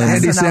Island.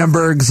 Andy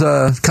Samberg's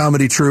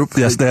comedy troupe.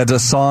 Yes, they had a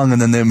song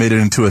and then they made it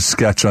into a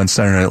sketch on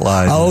Saturday Night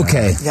Live. Oh,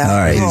 okay. Yeah. All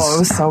right. Oh, it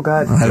was so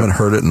good. I haven't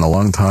heard it in a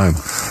long time.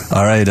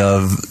 All right,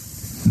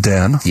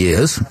 Dan.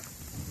 Yes.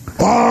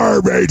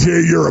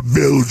 matey, you're a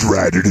bilge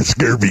rider to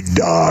scare me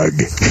dog.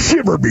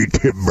 Shiver me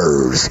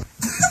timbers.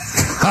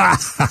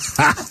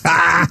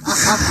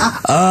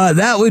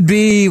 That would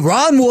be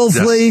Ron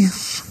Wolfley,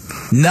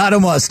 not a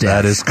mustache.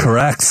 That is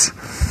correct.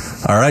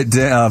 All right,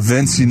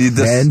 Vince, you need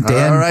this.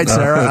 Dan. All right,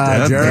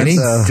 Sarah. Danny,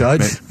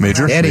 Judge.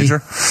 Major. Danny.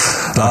 Major.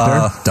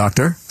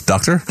 Doctor.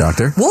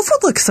 Wolf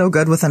would look so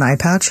good with an eye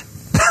patch.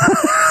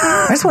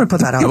 I just want to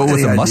put that out. How about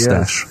with a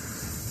mustache?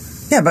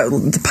 Yeah, but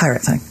the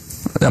pirate thing.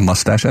 A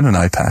mustache and an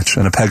eye patch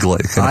and a peg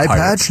leg. Eye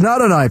patch,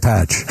 not an eye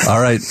patch.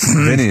 All right,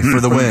 Vinny, for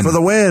the win. For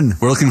the win.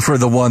 We're looking for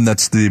the one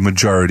that's the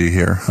majority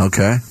here.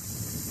 Okay.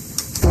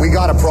 We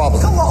got a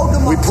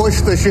problem. We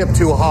pushed the ship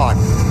too hard.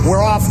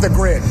 We're off the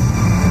grid.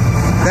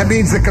 That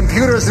means the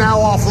computer's now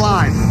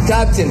offline.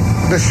 Captain.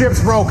 The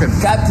ship's broken.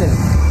 Captain.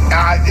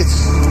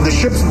 The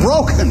ship's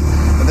broken.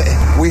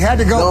 We had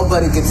to go.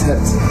 Nobody gets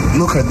hurt.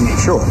 Look at me.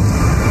 Sure.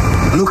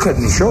 Look at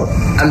me. Sure.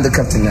 I'm the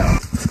captain now.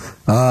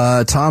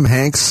 Tom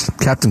Hanks,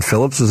 Captain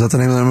Phillips, was that the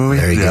name of that movie?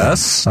 There you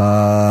yes.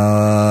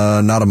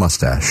 go. Not a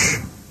mustache.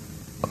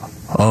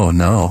 Oh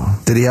no!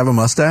 Did he have a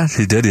mustache?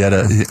 He did. He had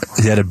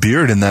a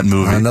beard in that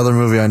movie. Another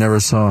movie I never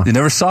saw. You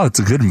never saw it? It's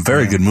a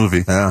very good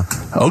movie. Yeah.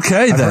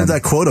 Okay, I've then. heard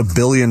that quote a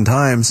billion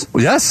times.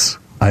 Yes,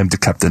 I am the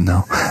captain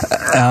now.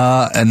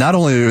 And not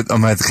only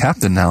am I the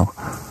captain now,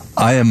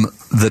 I am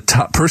the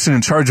person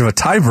in charge of a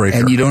tiebreaker.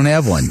 And you don't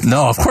have one.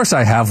 No, of course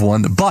I have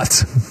one,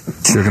 but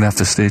you're going to have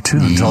to stay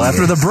tuned until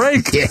after the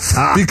break.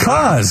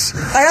 Because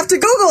I have to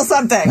Google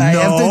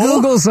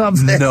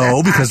something.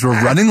 No, because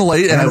we're running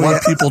late, and I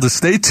want people to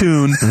stay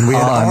tuned. And we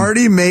had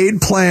already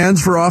made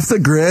plans for Off the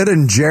Grid,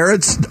 and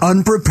Jarrett's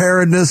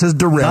unpreparedness has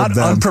derailed them.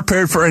 Not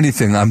unprepared for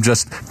anything. I'm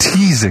just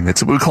teasing.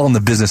 It's what we call in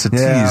the business a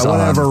tease.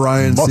 Whatever,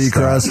 Ryan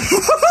Seacrest.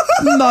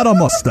 Not a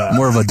mustache.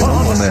 More of a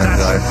double man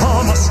guy.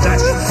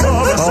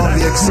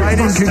 The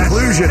exciting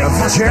conclusion of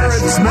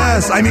Jarrett's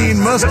mess.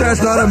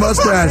 Mustache, not a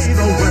mustache.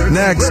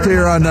 Next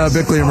here on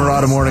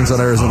Bickley&Marotta Mornings on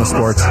Arizona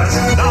Sports. Now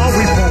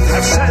we both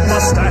have said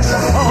mustache,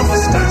 a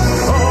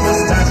mustache, a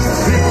mustache.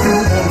 If you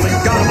only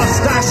got a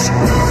mustache.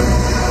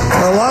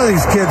 A lot of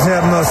these kids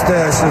have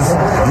mustaches.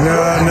 No,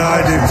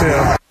 I do too.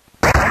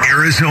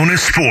 Arizona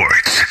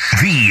Sports,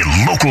 the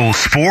local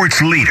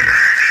sports leader.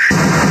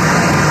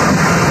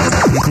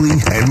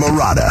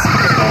 Bickley&Marotta,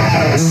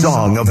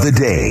 Song of the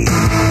Day.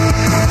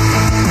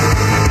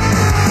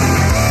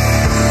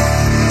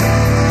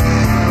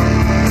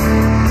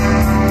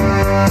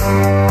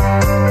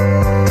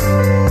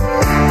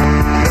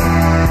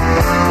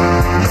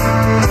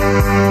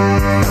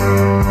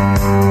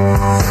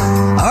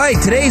 All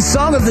right, today's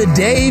Song of the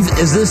Day,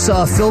 is this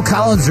Phil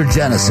Collins or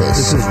Genesis?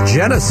 This is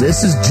Genesis.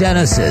 This is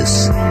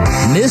Genesis.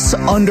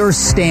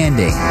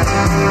 Misunderstanding.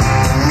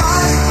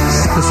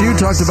 So you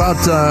talked about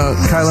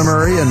Kyler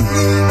Murray and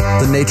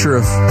the nature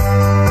of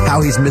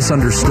how he's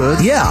misunderstood.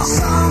 Yeah.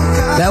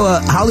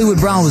 Hollywood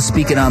Brown was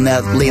speaking on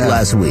that late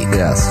last week.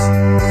 Yes.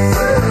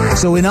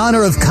 So in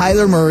honor of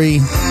Kyler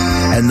Murray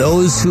and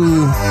those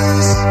who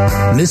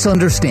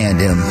misunderstand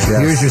him,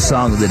 here's your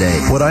Song of the Day.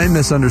 What I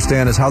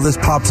misunderstand is how this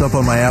pops up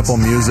on my Apple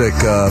Music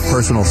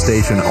personal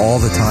station all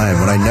the time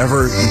when I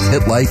never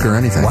hit like or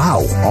anything.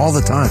 Wow. All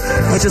the time.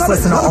 I just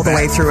listen all the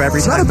way through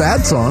every time. It's not a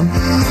bad song.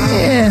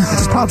 Yeah. It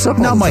just pops up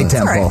Not all the my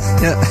time. tempo.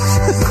 Right. Yeah.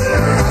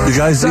 You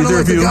guys, Sounded either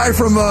like of you... the guy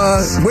from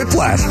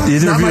Whiplash.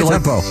 Either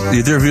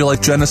of you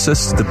like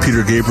Genesis, the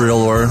Peter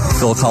Gabriel or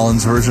Phil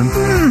Collins version?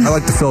 I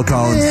like the Phil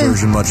Collins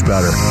version much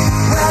better.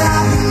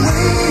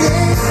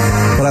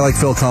 But I like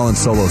Phil Collins'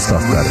 solo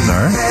stuff better.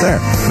 All right. There.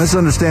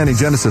 Misunderstanding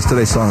Genesis,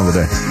 today's Song of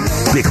the Day.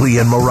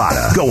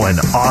 Bickley&Marotta, going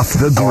off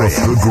the grid.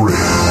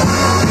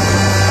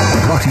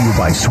 Brought to you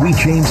by Sweet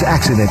James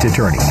Accident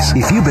Attorneys.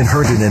 If you've been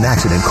hurt in an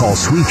accident, call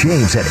Sweet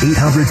James at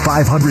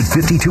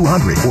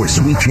 800-500-5200 or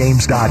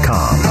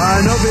sweetjames.com.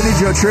 No Vinny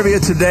Joe trivia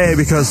today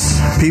because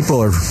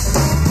people are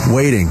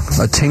waiting,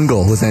 a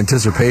tingle with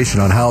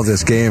anticipation on how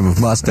this game of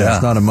mustache,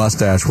 not a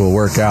mustache, will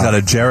work out. Got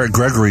a Jarrett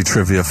Gregory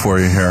trivia for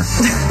you here.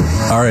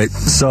 All right,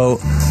 so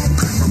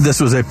this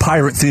was a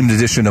pirate-themed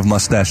edition of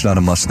Mustache, Not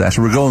a Mustache.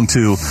 We're going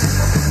to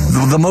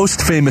the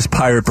most famous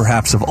pirate,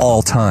 perhaps, of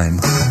all time.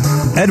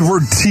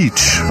 Edward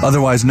Teach,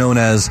 otherwise known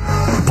as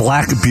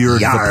Blackbeard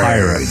the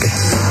Pirate.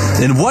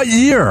 In what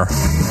year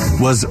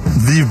was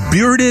the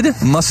bearded,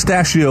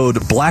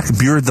 mustachioed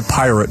Blackbeard the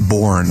Pirate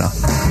born?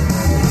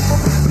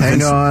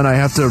 Hang on, I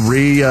have to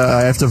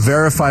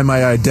verify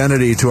my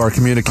identity to our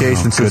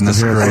communication system.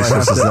 Goodness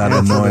gracious, is that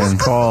annoying?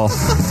 Call.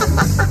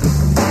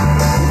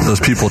 Those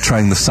people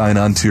trying to sign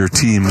on to your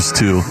teams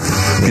to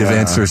give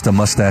answers to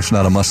Mustache,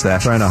 Not a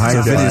Mustache. Trying to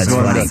hide Vinny's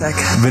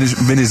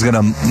going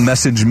to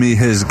message me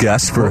his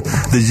guess for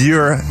the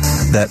year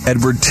that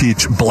Edward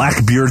Teach,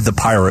 Blackbeard the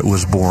Pirate,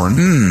 was born.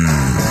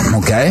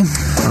 Okay.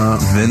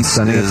 Vince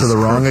sending it to the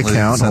wrong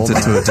account. Sent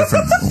it to a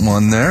different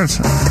one there.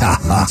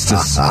 It's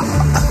just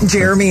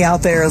Jeremy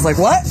out there is like,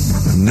 what?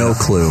 No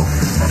clue.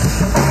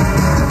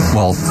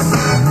 Well,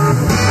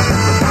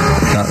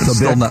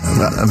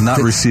 I've not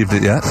received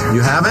it yet.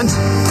 You haven't?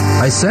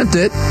 I sent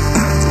it.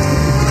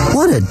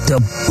 What a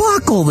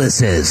debacle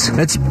this is.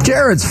 It's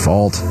Jared's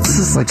fault. This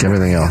is like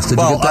everything else. Did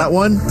you get that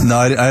one? No,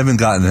 I haven't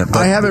gotten it.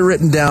 But I have it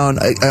written down.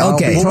 I'll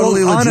be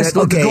totally legit.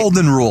 The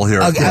golden rule here.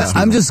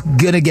 I'm just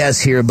gonna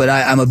guess here, but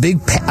I'm a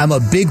big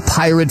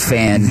pirate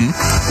fan,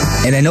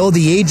 and I know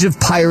the age of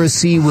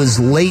piracy was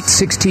late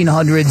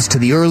 1600s to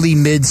the early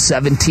mid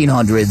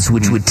 1700s,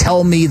 which would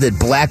tell me that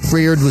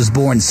Blackbeard was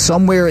born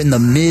somewhere in the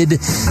mid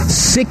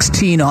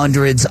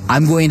 1600s.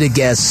 I'm going to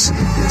guess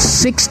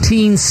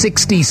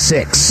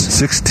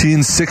 1666.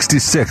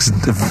 1666.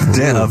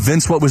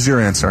 Vince, what was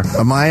your answer?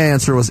 My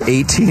answer was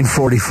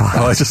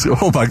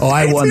 1845.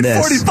 I won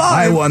this.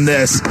 I won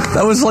this.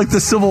 That was like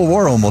the Civil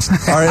War almost.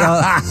 All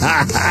right.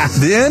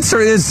 The answer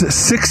is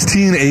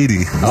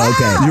 1680.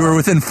 Okay. You were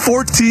within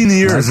 14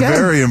 years. Okay.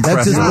 Very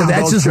impressive.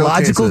 That's just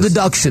logical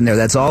deduction there.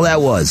 That's all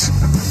that was.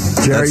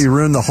 Jared, you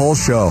ruined the whole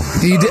show.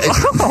 You did.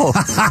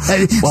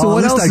 So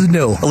what else is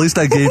new? At least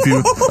I gave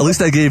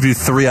you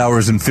 3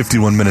 hours and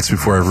 51 minutes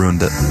before I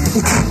ruined it.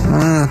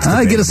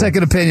 I get a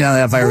second opinion on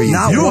that if I were you.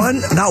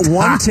 Not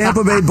one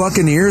Tampa Bay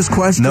Buccaneers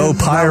question. No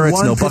Pirates,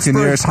 no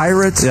Buccaneers.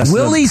 Pirates. Yes,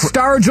 Willie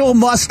Stargell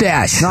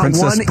Mustache. Not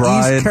Princess one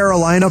Bride. East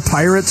Carolina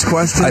Pirates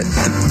question.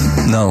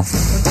 No.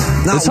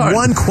 Not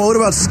one quote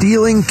about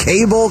stealing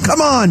cable.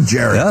 Come on,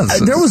 Jared.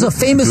 There was a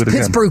famous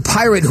Pittsburgh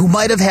Pirate who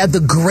might have had the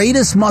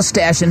greatest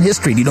mustache in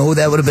history. Do you know who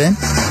that would have been?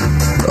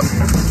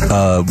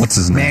 What's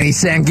his name? Manny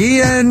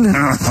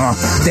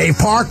Sanguillen, Dave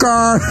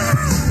Parker.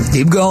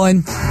 Keep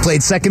going.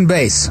 Played second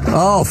base.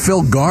 Oh,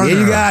 Phil Garner. Yeah,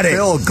 you got it.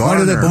 Phil Garner.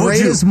 One of the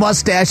greatest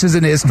mustaches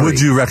in history. Would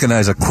you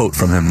recognize a quote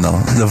from him, though?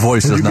 The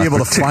voice is Would you not be able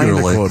to find a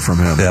particularly. quote from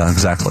him? Yeah,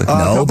 exactly.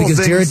 No,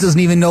 because Jarrett doesn't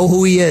even know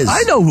who he is.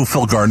 I know who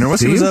Phil Gardner was.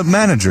 Do He was you? a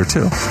manager,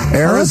 too.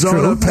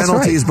 Arizona That's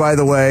penalties, by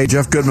the way.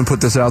 Jeff Goodman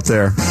put this out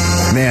there.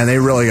 Man, they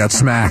really got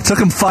smacked. Took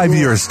him 5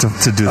 years to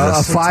do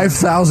this. A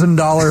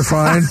 $5,000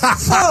 fine.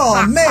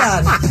 Oh,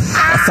 man.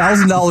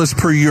 $1,000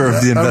 per year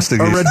of the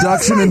investigation. A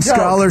reduction in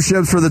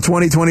scholarships for the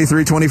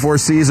 2023-24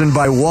 season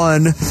by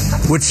one,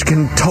 which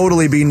can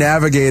totally be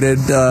navigated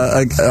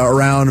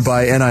around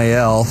by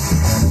NIL,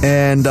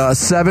 and a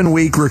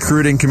 7-week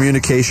recruiting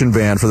communication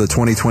ban for the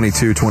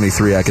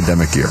 2022-23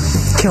 academic year.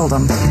 Killed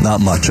him.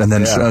 Not much. And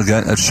then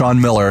Sean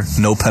Miller,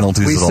 no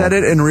penalties We at all. said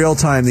it in real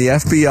time. The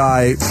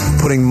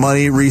FBI putting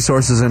money,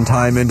 resources, and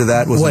time into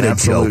that was What an a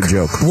absolute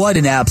joke. What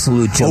an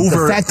absolute joke.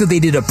 The fact that they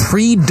did a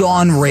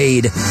pre-dawn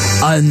raid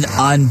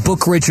on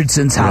Book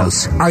Richardson's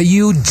house. Are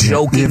you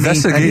joking The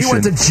investigation. And he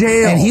went to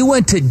jail. And he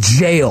went to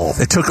jail.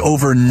 It took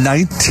over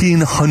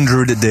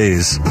 1,900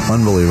 days.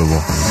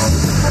 Unbelievable.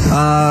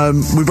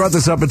 We brought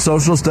this up at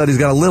Social Studies.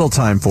 Got a little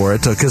time for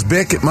it because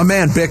my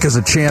man Bick is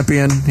a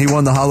champion. He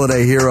won the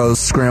Holiday Heroes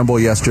Scramble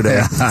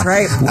yesterday. That's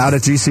right. Out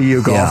at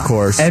GCU Golf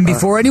Course. And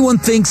before anyone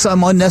thinks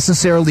I'm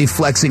unnecessarily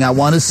flexing, I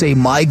want to say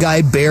my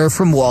guy Bear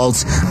from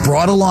Waltz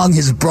brought along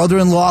his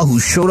brother-in-law who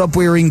showed up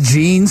wearing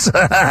jeans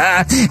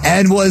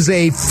and was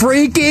a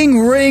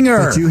freaking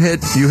ringer. But you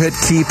hit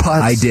key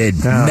putts. I did.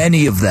 Yeah.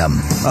 Many of them.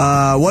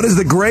 What is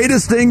the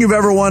greatest thing you've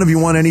ever won? Have you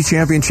won any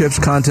championships,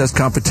 contests,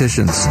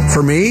 competitions?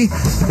 For me,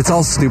 it's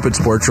all stupid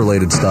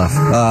sports-related stuff.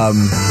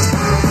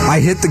 I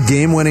hit the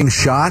game-winning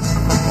shot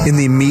in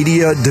the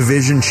media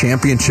division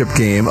championship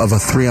game of a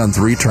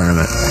 3-on-3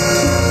 tournament.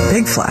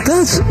 Big flag.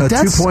 That's A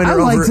 2-pointer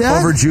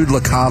over Jude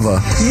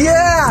LaCava.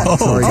 Yeah.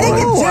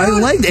 I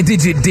like that.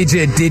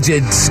 Did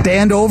you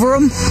stand over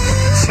him?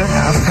 Should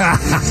have.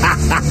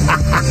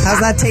 How's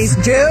that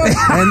taste, Jude?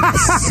 And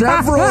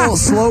several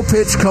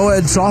slow-pitch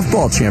co-ed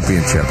softball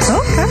championships.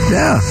 Okay.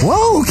 Yeah.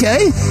 Whoa,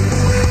 okay.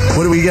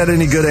 What do we get?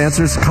 Any good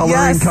answers?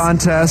 Coloring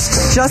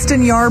contests?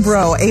 Justin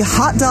Yarbrough, a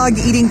hot dog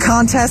eating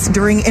contest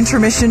during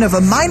intermission of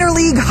a minor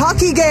league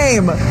hockey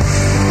game.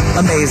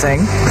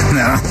 Amazing.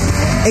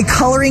 A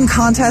coloring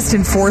contest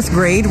in 4th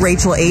grade.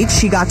 Rachel H.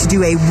 She got to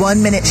do a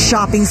 1-minute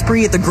shopping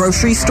spree at the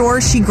grocery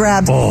store. She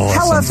grabbed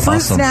hella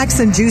fruit snacks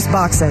and juice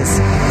boxes.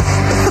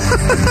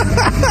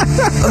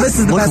 This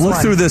is the best one.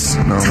 Look through this.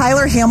 No.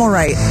 Tyler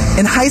Hamilwright.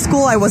 In high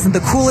school, I wasn't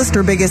the coolest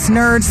or biggest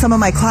nerd. Some of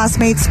my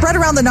classmates spread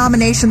around the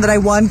nomination that I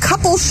won.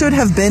 Couple should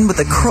have been with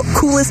the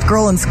coolest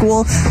girl in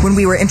school. When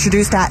we were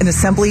introduced at an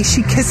assembly,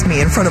 she kissed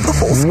me in front of the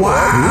whole school.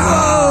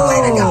 Wow.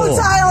 Way to go,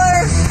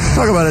 Tyler.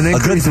 Talk about an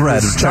increase. A good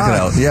thread. Check it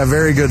out. Yeah,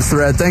 very good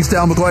thread. Thanks to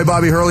Al McCoy,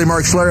 Bobby Hurley,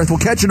 Mark Schlereth. We'll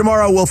catch you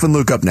tomorrow. Wolf and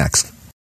Luke up next.